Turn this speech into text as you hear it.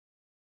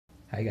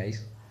Hi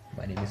guys,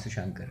 my name is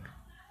Sushankar.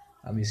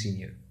 I'm your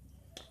senior.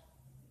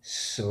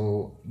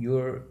 So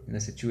you're in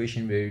a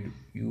situation where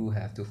you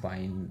have to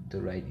find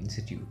the right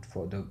institute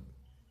for the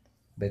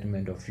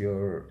betterment of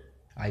your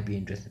IB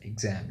entrance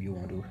exam. You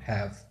want to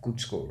have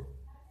good score,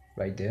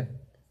 right there.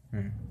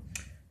 Hmm.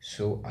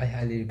 So I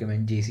highly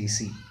recommend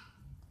JCC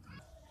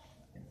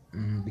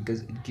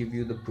because it give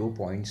you the pro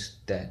points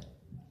that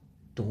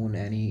don't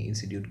any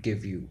institute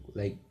give you,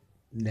 like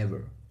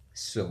never.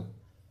 So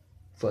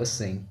first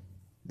thing,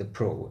 the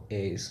pro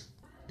is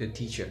the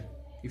teacher.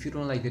 If you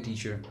don't like the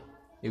teacher,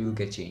 it will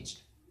get changed.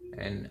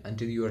 And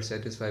until you are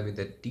satisfied with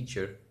that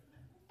teacher,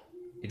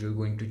 it will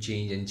going to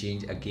change and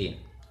change again.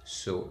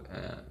 So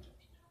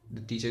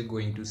the teacher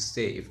going to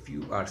say if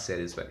you are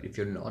satisfied. If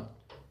you're not,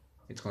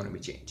 it's going to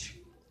be changed.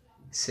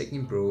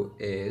 Second pro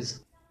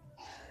is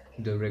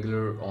the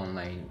regular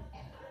online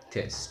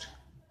test.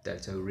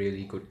 That's a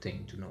really good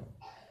thing to know.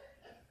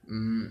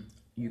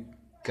 You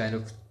kind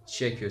of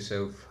check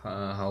yourself,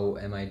 how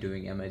am I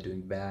doing? Am I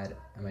doing bad?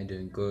 Am I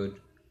doing good?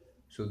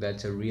 So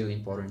that's a really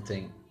important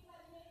thing.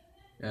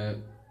 uh,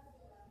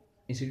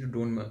 Institute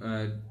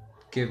don't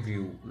give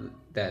you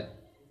that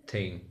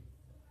thing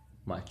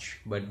much,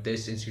 but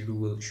this institute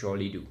will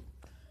surely do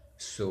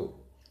so.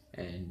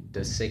 And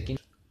the second,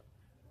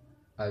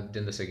 I've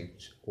done the second.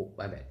 Oh,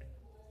 my bad.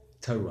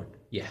 Third one,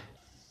 yeah,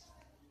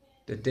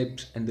 the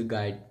tips and the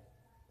guide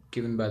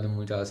given by the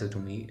Mujasa to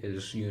me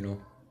is,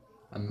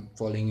 I'm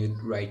following it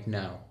right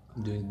now.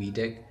 I'm doing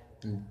BTech,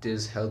 and it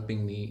is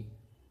helping me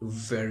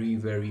very,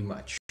 very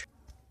much.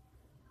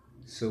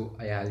 So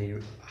I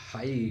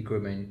highly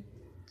recommend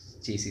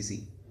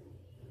JCC.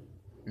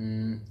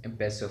 And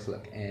best of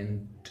luck.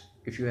 And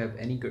if you have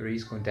any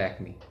queries, contact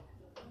me.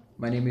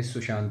 My name is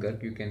Sushant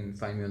Garg. You can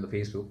find me on the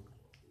Facebook.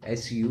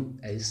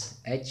 SUSHANT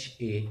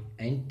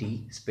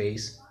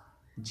space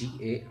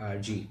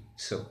GARG.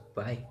 So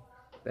bye.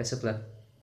 Best of luck.